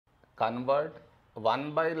convert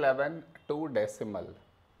 1 by 11 to decimal.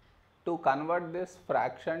 To convert this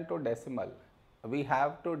fraction to decimal, we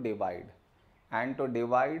have to divide, and to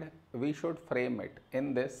divide we should frame it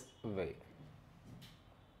in this way.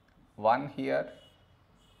 1 here,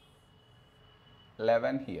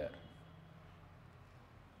 11 here.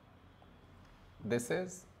 This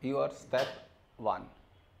is your step 1.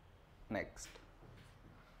 Next,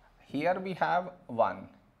 here we have 1,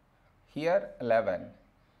 here 11.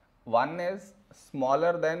 1 is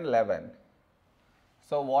smaller than 11.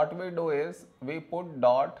 So what we do is we put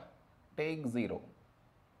dot, take 0.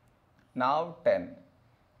 Now 10.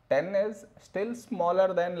 10 is still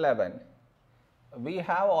smaller than 11. We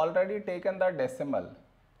have already taken the decimal.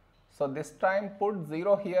 So this time put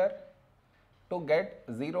 0 here to get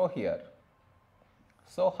 0 here.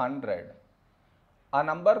 So 100. A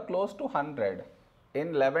number close to 100 in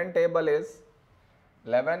 11 table is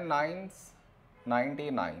 11 nines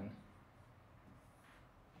 99.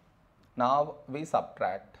 Now we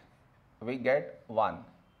subtract, we get 1.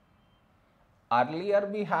 Earlier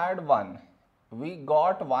we had 1, we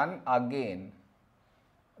got 1 again.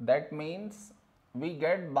 That means we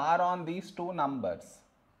get bar on these two numbers.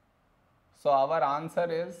 So our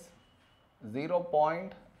answer is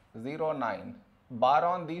 0.09. Bar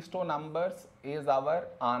on these two numbers is our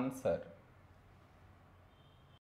answer.